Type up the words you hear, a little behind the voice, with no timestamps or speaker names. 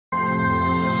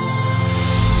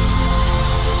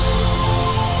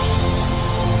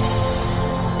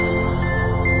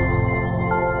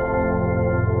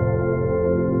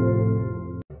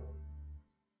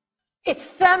It's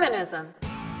feminism.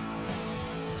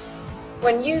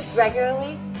 When used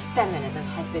regularly, feminism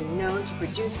has been known to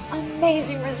produce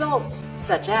amazing results,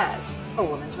 such as a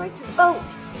woman's right to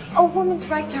vote, a woman's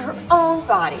right to her own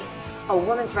body, a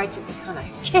woman's right to become a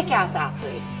kick-ass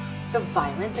athlete, the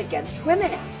Violence Against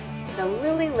Women Act, the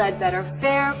Lilly Ledbetter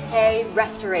Fair Pay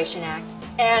Restoration Act,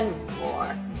 and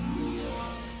more.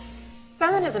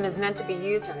 Feminism is meant to be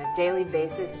used on a daily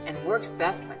basis and works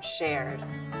best when shared.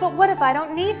 But what if I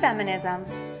don't need feminism?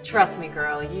 Trust me,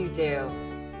 girl, you do.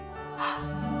 I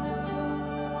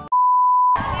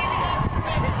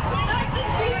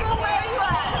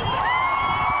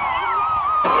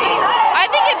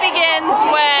think it begins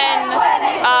when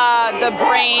the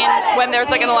brain, when there's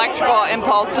like an electrical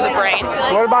impulse to the brain.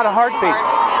 What about a heartbeat?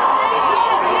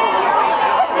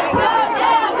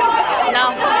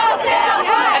 No.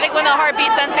 I think when the heartbeat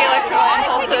sends the electrical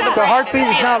impulse to the brain. So heartbeat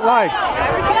is not life.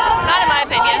 Not in my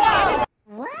opinion.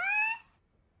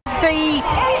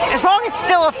 As long as it's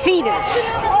still a fetus.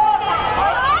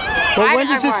 But when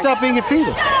does it stop being a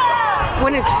fetus?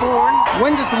 When it's born.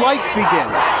 When does life begin?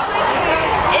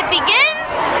 It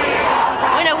begins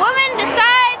when a woman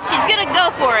decides she's gonna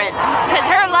go for it, because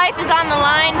her life is on the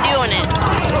line doing it.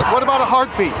 What about a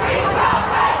heartbeat?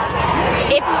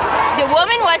 If the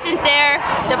woman wasn't there,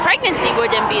 the pregnancy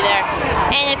wouldn't be there.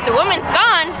 And if the woman's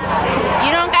gone,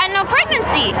 you don't got no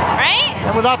pregnancy, right?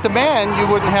 And without the man, you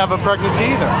wouldn't have a pregnancy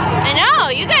either. I know,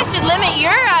 you guys should limit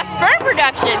your sperm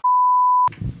production.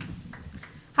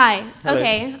 Hi. Hello.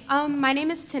 Okay. My name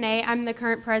is Tanae. I'm the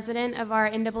current president of our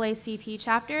NAACP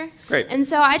chapter. Great. And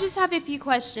so I just have a few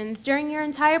questions. During your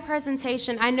entire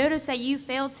presentation, I noticed that you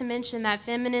failed to mention that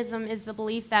feminism is the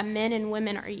belief that men and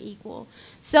women are equal.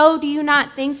 So do you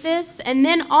not think this? And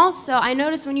then also, I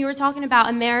noticed when you were talking about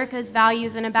America's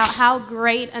values and about how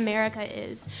great America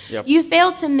is, you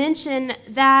failed to mention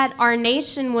that our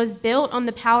nation was built on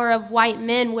the power of white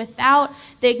men without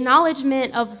the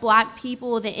acknowledgement of black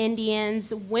people, the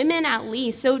Indians, women at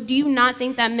least. So do you not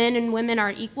think that men and women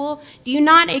are equal? Do you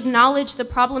not acknowledge the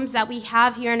problems that we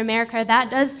have here in America that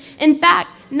does, in fact,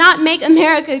 not make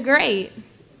America great?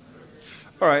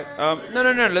 All right.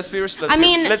 No. Let's be respectful. I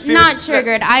mean, not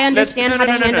triggered. I understand how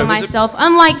to handle myself,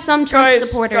 unlike some Trump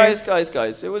supporters.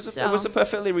 Guys. It was a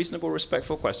perfectly reasonable,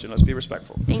 respectful question. Let's be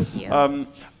respectful. Thank you. On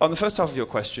the first half of your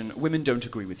question, women don't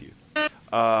agree with you.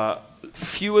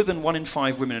 Fewer than 1 in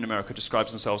 5 women in America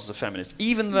describes themselves as a feminist,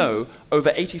 even though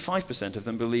over 85% of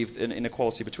them believe in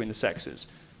inequality between the sexes.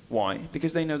 Why?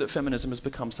 Because they know that feminism has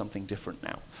become something different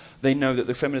now. They know that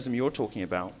the feminism you're talking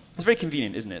about, it's very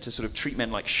convenient, isn't it, to sort of treat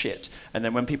men like shit, and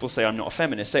then when people say, I'm not a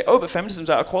feminist, say, oh, but feminism's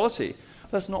out of quality.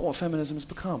 That's not what feminism has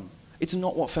become. It's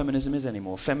not what feminism is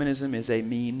anymore. Feminism is a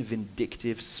mean,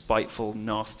 vindictive, spiteful,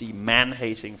 nasty,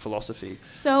 man-hating philosophy.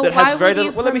 So that why has very would you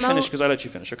little, well, let me finish, because I let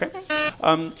you finish, okay?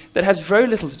 That has very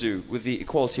little to do with the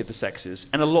equality of the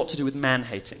sexes, and a lot to do with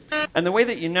man-hating. And the way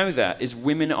that you know that is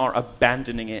women are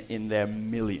abandoning it in their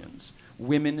millions.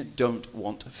 Women don't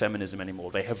want feminism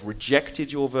anymore. They have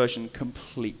rejected your version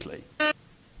completely.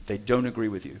 They don't agree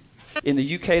with you. In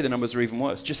the UK, the numbers are even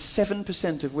worse. Just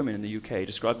 7% of women in the UK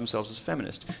describe themselves as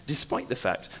feminist, despite the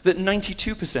fact that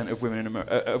 92% of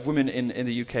women in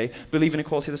the UK believe in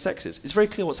equality of the sexes. It's very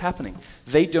clear what's happening.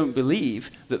 They don't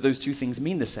believe that those two things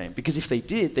mean the same, because if they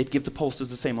did, they'd give the pollsters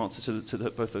the same answer to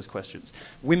both those questions.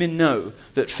 Women know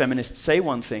that feminists say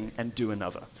one thing and do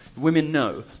another. Women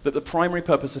know that the primary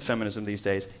purpose of feminism these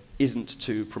days isn't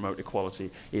to promote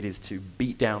equality, it is to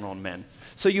beat down on men.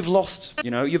 So you've lost,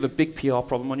 you have a big PR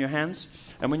problem on your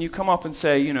hands, and when you come up and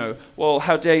say, well,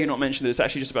 how dare you not mention that it's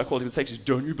actually just about equality of the sexes,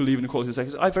 don't you believe in equality of the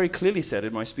sexes? I very clearly said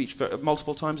in my speech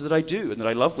multiple times that I do, and that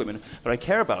I love women, that I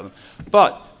care about them.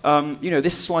 But,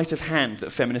 this sleight of hand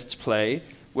that feminists play,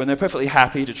 when they're perfectly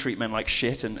happy to treat men like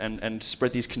shit and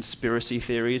spread these conspiracy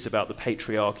theories about the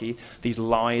patriarchy, these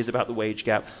lies about the wage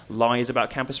gap, lies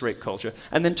about campus rape culture,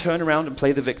 and then turn around and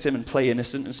play the victim and play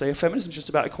innocent and say, feminism's just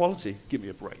about equality. Give me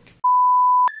a break.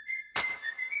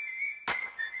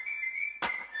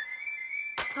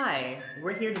 Hi,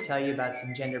 we're here to tell you about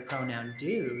some gender pronoun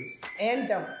do's and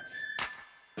don'ts.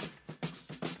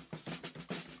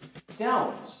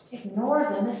 Don't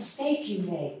ignore the mistake you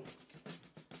made.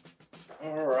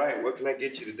 All right, what can I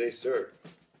get you today, sir?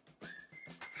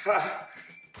 I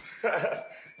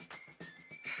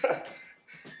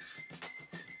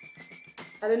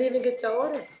didn't even get to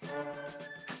order.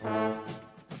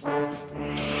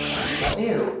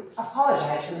 Do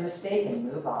apologize for the mistake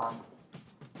and move on.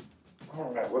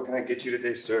 All right, what can I get you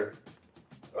today, sir?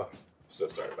 Oh, so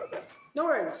sorry about that. No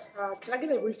worries. Can I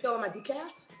get a refill on my decaf?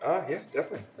 Yeah,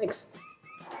 definitely. Thanks.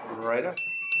 Right up.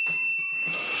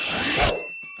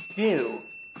 Do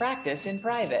Practice in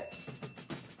private.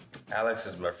 Alex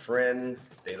is my friend.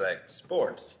 They like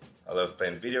sports. I love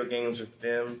playing video games with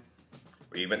them.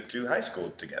 We went to high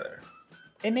school together.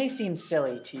 It may seem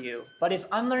silly to you, but if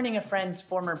unlearning a friend's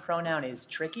former pronoun is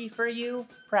tricky for you,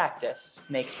 practice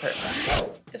makes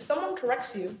perfect. If someone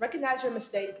corrects you, recognize your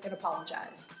mistake and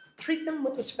apologize. Treat them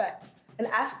with respect and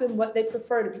ask them what they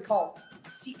prefer to be called.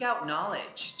 Seek out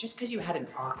knowledge. Just because you had an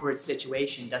awkward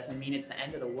situation doesn't mean it's the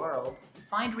end of the world.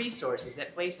 Find resources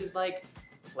at places like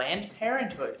Planned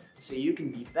Parenthood so you can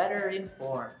be better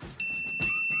informed.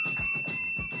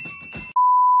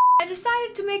 I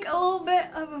decided to make a little bit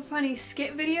of a funny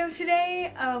skit video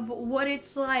today of what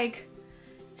it's like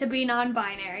to be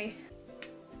non-binary.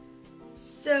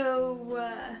 So,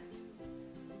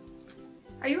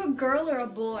 are you a girl or a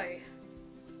boy?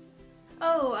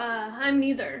 Oh, I'm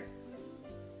neither.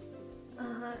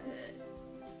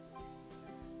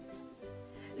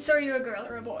 So are you a girl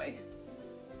or a boy?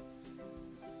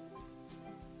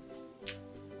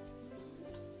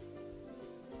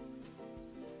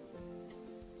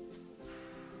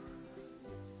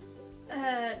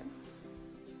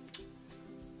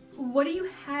 What do you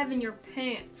have in your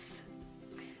pants?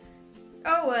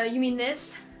 Oh, you mean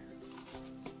this?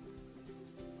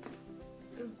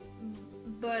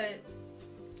 But...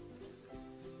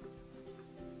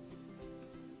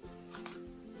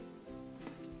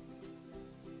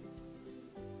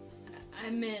 I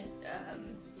meant,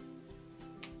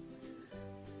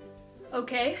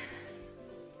 okay.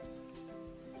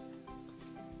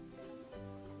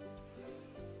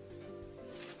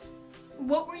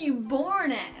 What were you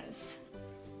born as?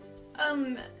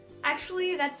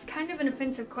 Actually, that's kind of an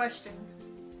offensive question.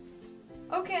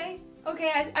 Okay,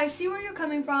 I see where you're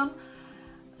coming from,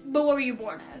 but what were you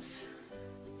born as?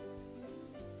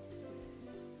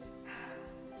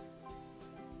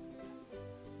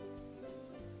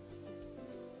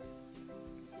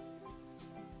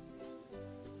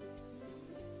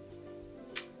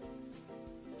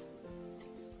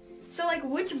 So, like,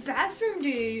 which bathroom do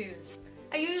you use?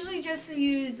 I usually just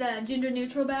use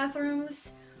gender-neutral bathrooms,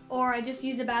 or I just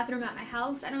use a bathroom at my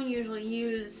house. I don't usually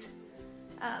use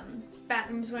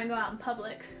bathrooms when I go out in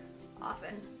public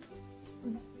often.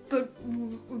 But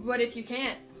what if you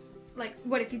can't? Like,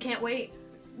 what if you can't wait?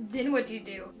 Then what do you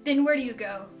do? Then where do you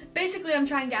go? Basically, I'm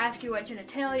trying to ask you what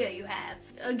genitalia you have.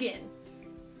 Again.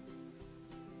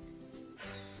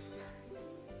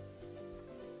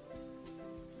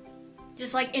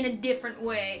 Just like in a different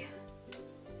way.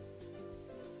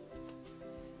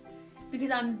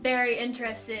 Because I'm very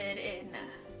interested in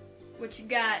what you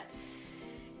got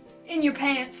in your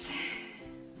pants.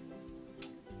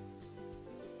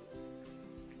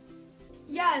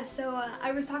 Yeah, so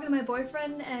I was talking to my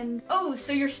boyfriend and... Oh,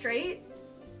 so you're straight?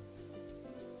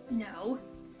 No.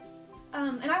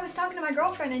 And I was talking to my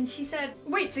girlfriend and she said,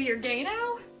 wait, so you're gay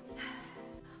now?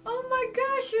 Oh my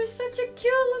gosh, you're such a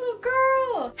cute little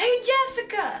girl! Hey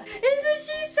Jessica! Isn't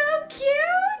she so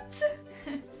cute?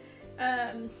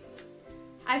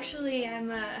 Actually, I'm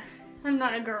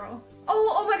not a girl.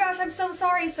 Oh my gosh, I'm so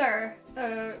sorry, sir.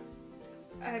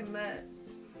 I'm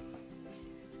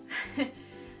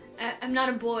not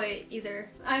a boy either.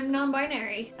 I'm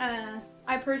non-binary.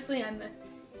 I personally am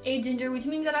agender, which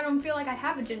means that I don't feel like I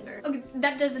have a gender. Okay,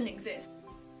 that doesn't exist.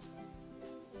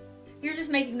 You're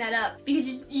just making that up because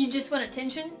you just want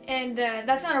attention, and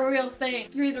that's not a real thing.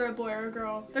 You're either a boy or a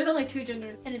girl. There's only two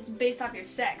genders, and it's based off your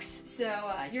sex.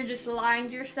 So you're just lying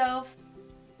to yourself.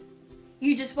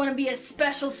 You just want to be a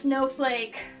special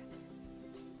snowflake.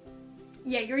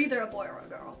 Yeah, you're either a boy or a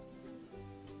girl.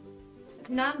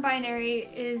 Non-binary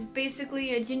is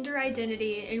basically a gender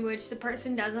identity in which the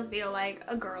person doesn't feel like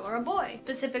a girl or a boy.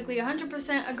 Specifically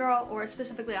 100% a girl or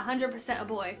specifically 100% a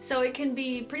boy. So it can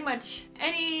be pretty much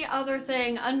any other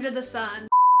thing under the sun.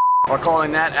 We're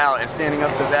calling that out and standing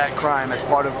up to that crime as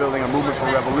part of building a movement for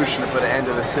revolution to put an end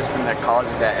to the system that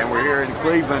causes that. And we're here in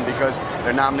Cleveland because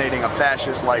they're nominating a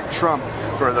fascist like Trump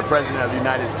for the President of the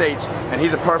United States, and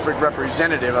he's a perfect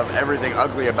representative of everything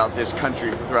ugly about this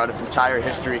country throughout its entire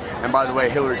history. And by the way,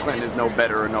 Hillary Clinton is no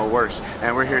better or no worse.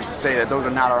 And we're here to say that those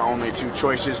are not our only two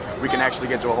choices. We can actually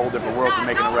get to a whole different world for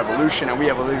making a revolution, and we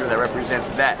have a leader that represents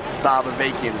that, Bob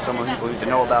Avakian. Some people need to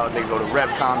know about it. They can go to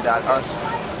revcom.us.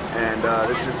 And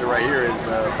this sister right here is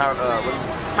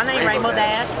my name is Rainbow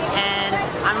Dash, and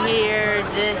I'm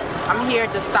here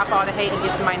to stop all the hate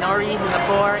against the minorities and the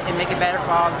poor and make it better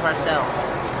for all of ourselves.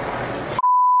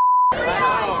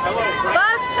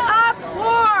 Bust up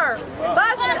war!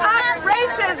 Bust up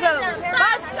racism!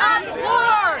 Bust up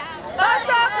war! Bust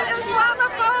up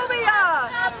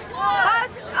Islamophobia!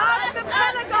 Bust up the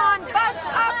Pentagon! Bust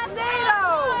up NATO!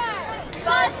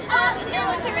 Bust up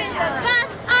military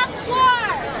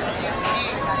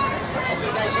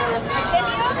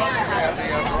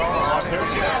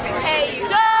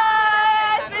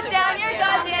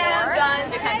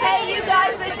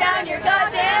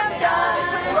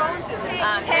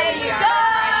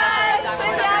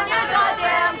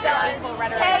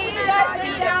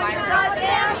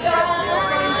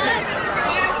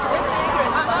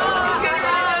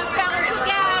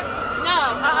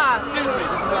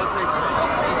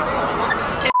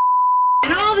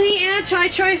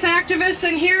anti-choice activists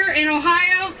in here in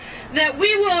Ohio that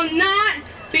we will not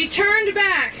be turned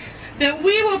back, that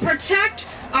we will protect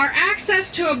our access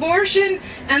to abortion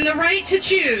and the right to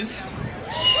choose.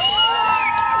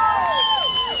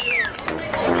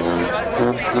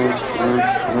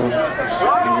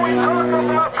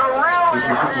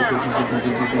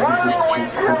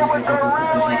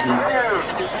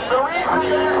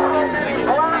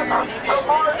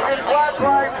 Black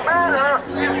Lives Matter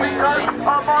is because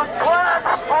among blacks,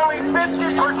 only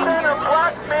 50% of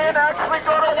black men actually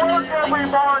go to work every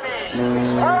morning.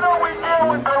 Why don't we deal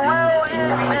with the real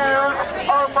issues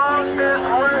among this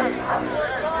race?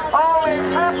 Only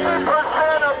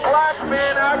 50% of black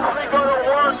men actually go to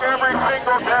work every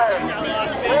single day.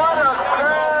 What a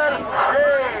sad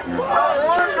shame. No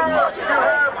wonder you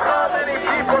have so many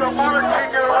people to march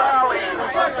in your rallies.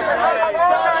 No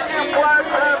wonder you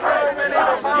blacks have so many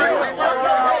to march in your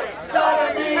rallies.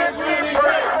 50%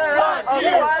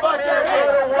 of black men go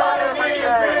to work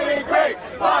every day.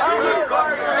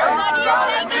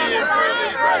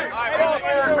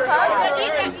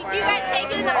 Do you guys take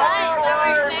it in the butt? Is that what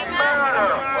you're saying,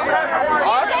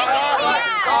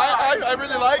 I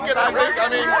really like it. I mean,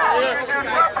 yeah.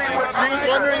 She was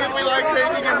wondering if we like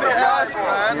taking in the ass,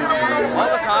 man. All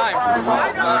the time.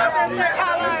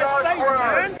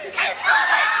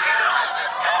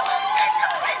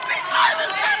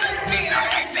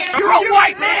 You're a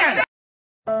white man!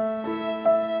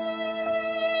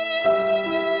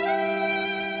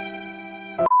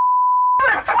 I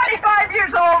was 25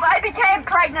 years old, I became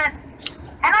pregnant,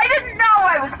 and I didn't know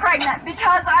I was pregnant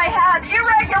because I had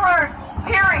irregular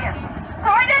periods, so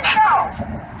I didn't know.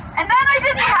 And then I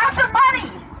didn't have the money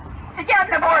to get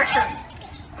an abortion,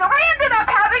 so I ended up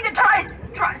having a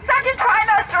second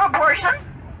trimester abortion,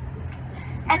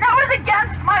 and that was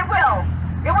against my will.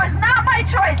 It was not my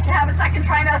choice to have a second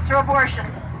trimester abortion,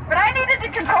 but I needed to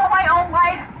control my own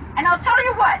life, and I'll tell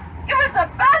you what, it was the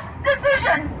best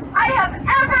decision I have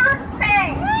ever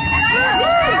made.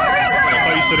 I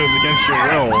thought you said it was against your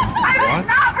will. I was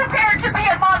not prepared to be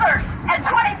a mother at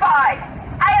 25.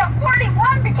 I at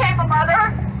 41 became a mother.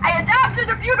 I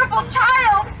adopted a beautiful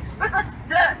child. It was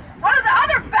one of the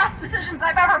other best decisions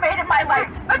I've ever made in my life.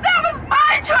 But that was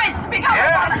my choice to become a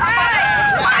mother.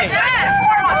 My choice to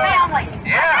form a family.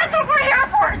 And that's what we're here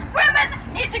for, is women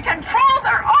need to control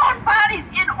their own bodies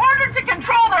in order to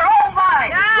control their own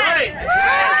lives.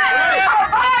 Our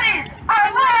bodies, our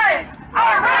lives,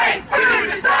 our rights to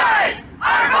decide.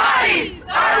 Our bodies,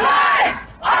 our lives,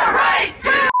 our right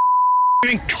to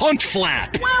cunt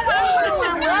flap.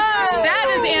 That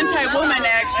is anti-woman,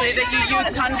 actually, that you use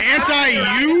cunt flap.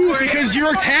 Anti-you? Because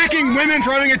you're attacking women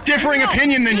for having a differing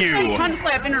opinion than you. Cunt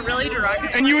flap in a really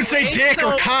derogatory And you would say way, dick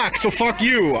or cock, so fuck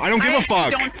you. I don't give a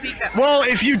fuck. Don't speak that Well,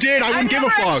 if you did, I wouldn't give a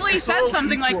I've fuck. never actually said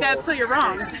something like that, so you're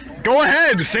wrong. Go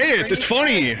ahead, say it. It's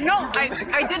funny. No,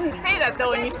 I didn't say that,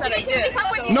 though, and you said I did.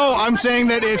 So. No, I'm saying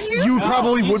that if you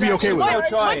probably would be okay with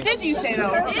it. What did you say,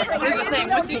 though? Is the thing.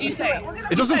 What did you say?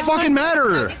 It doesn't fucking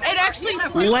matter. It actually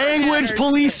Language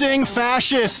policing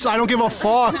fascists. I don't give a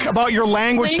fuck about your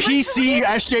language PC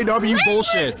SJW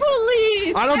bullshit.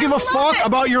 Police. I don't give a fuck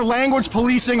about your language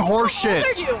policing horseshit.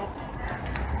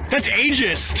 That's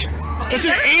ageist. That's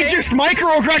an ageist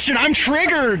microaggression. I'm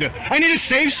triggered. I need a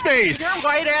safe space.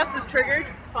 Your white ass is triggered?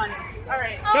 Funny.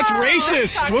 Alright. That's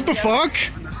racist. What the fuck?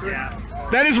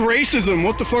 That is racism.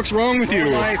 What the fuck's wrong with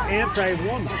you?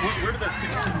 Anti-woman. Where did that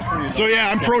 16 trans? So yeah,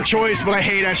 I'm pro-choice, but I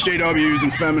hate SJWs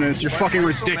and feminists. You're fucking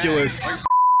ridiculous.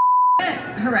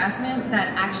 Harassment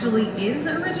that actually is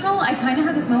original, I kind of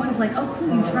have this moment of like, oh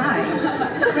cool, you tried.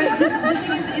 Right? Because the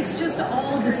thing is, it's just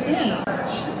all the same.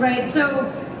 Right?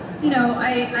 So, you know,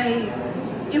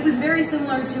 it was very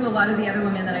similar to a lot of the other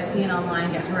women that I've seen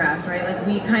online get harassed, right? Like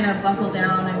we kind of buckle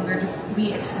down and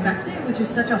we expect it, which is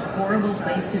such a horrible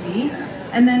place to be.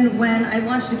 And then when I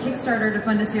launched a Kickstarter to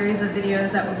fund a series of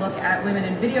videos that would look at women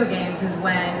in video games is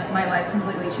when my life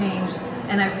completely changed.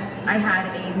 And I had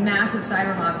a massive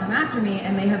cyber mob come after me,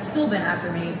 and they have still been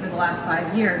after me for the last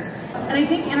 5 years. And I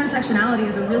think intersectionality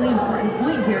is a really important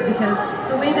point here, because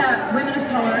the way that women of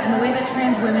color and the way that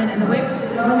trans women and the way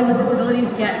women with disabilities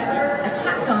get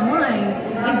attacked online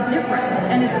is different,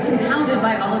 and it's compounded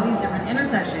by all of these different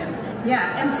intersections.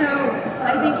 Yeah, and so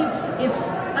I think it's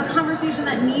a conversation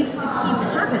that needs to keep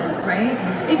happening, right?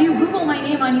 If you Google my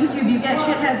name on YouTube, you get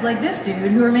shitheads like this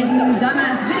dude who are making these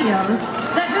dumbass videos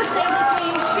that just say the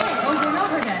same shit over and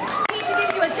over again. I need to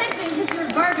give you attention because you're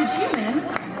a garbage human.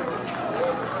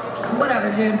 Whatever,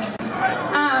 dude.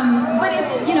 But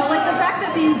it's, you know, like the fact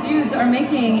that these dudes are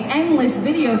making endless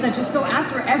videos that just go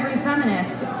after every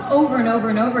feminist over and over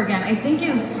and over again, I think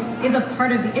is is a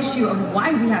part of the issue of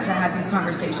why we have to have these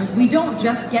conversations. We don't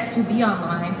just get to be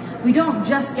online. We don't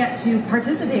just get to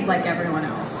participate like everyone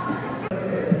else.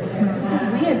 This is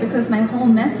weird because my whole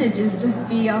message is just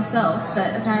be yourself,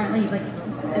 but apparently like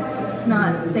it's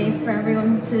not safe for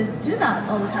everyone to do that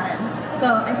all the time.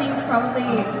 So I think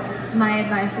probably my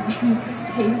advice would be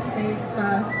stay safe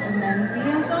first and then be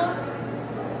yourself.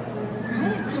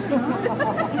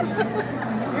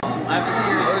 I have a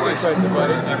serious question for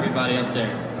everybody up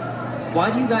there. Why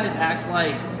do you guys act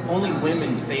like only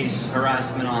women face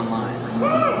harassment online? I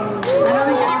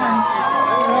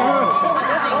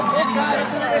don't think anyone's... You guys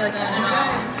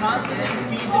constantly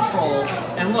feed the troll.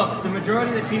 And look, the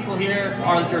majority of the people here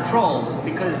are your trolls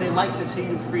because they like to see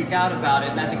you freak out about it.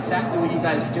 And that's exactly what you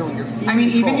guys are doing. You're feeding I mean,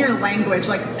 even trolls. your language,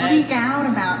 like freak out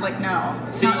about, like no.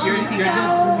 See, you're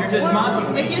just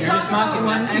mocking. If you're talking about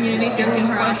one community facing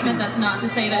harassment, that's not to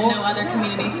say that no other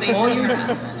communities face any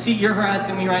harassment. See, you're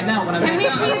harassing me right now when I'm. Can we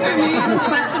please remove this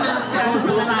question as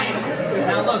for the night?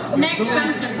 Now look. Next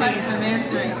question, I'm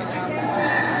answering.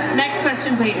 Next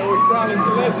question, please.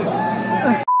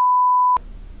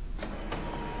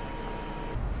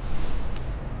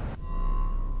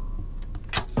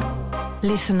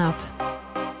 Listen up.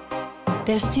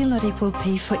 There's still not equal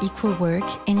pay for equal work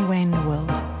anywhere in the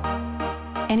world.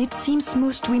 And it seems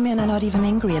most women are not even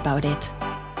angry about it.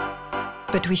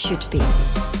 But we should be.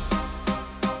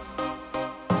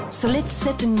 So let's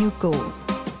set a new goal.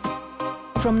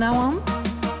 From now on,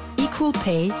 equal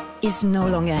pay is no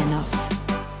longer enough.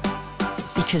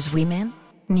 Because women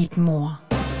need more.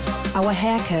 Our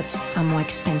haircuts are more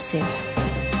expensive.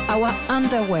 Our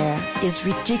underwear is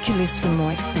ridiculously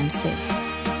more expensive.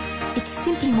 It's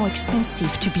simply more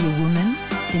expensive to be a woman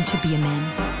than to be a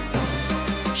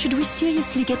man. Should we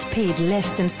seriously get paid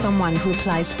less than someone who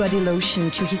applies body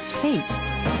lotion to his face?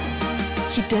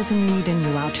 He doesn't need a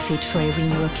new outfit for every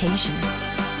new occasion.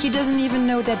 He doesn't even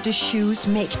know that the shoes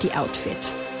make the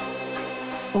outfit.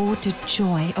 Oh, the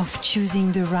joy of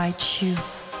choosing the right shoe.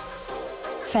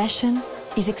 Fashion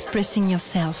is expressing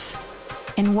yourself.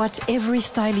 And what every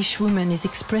stylish woman is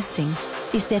expressing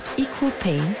is that equal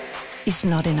pay is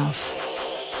not enough.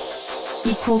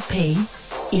 Equal pay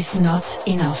is not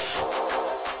enough.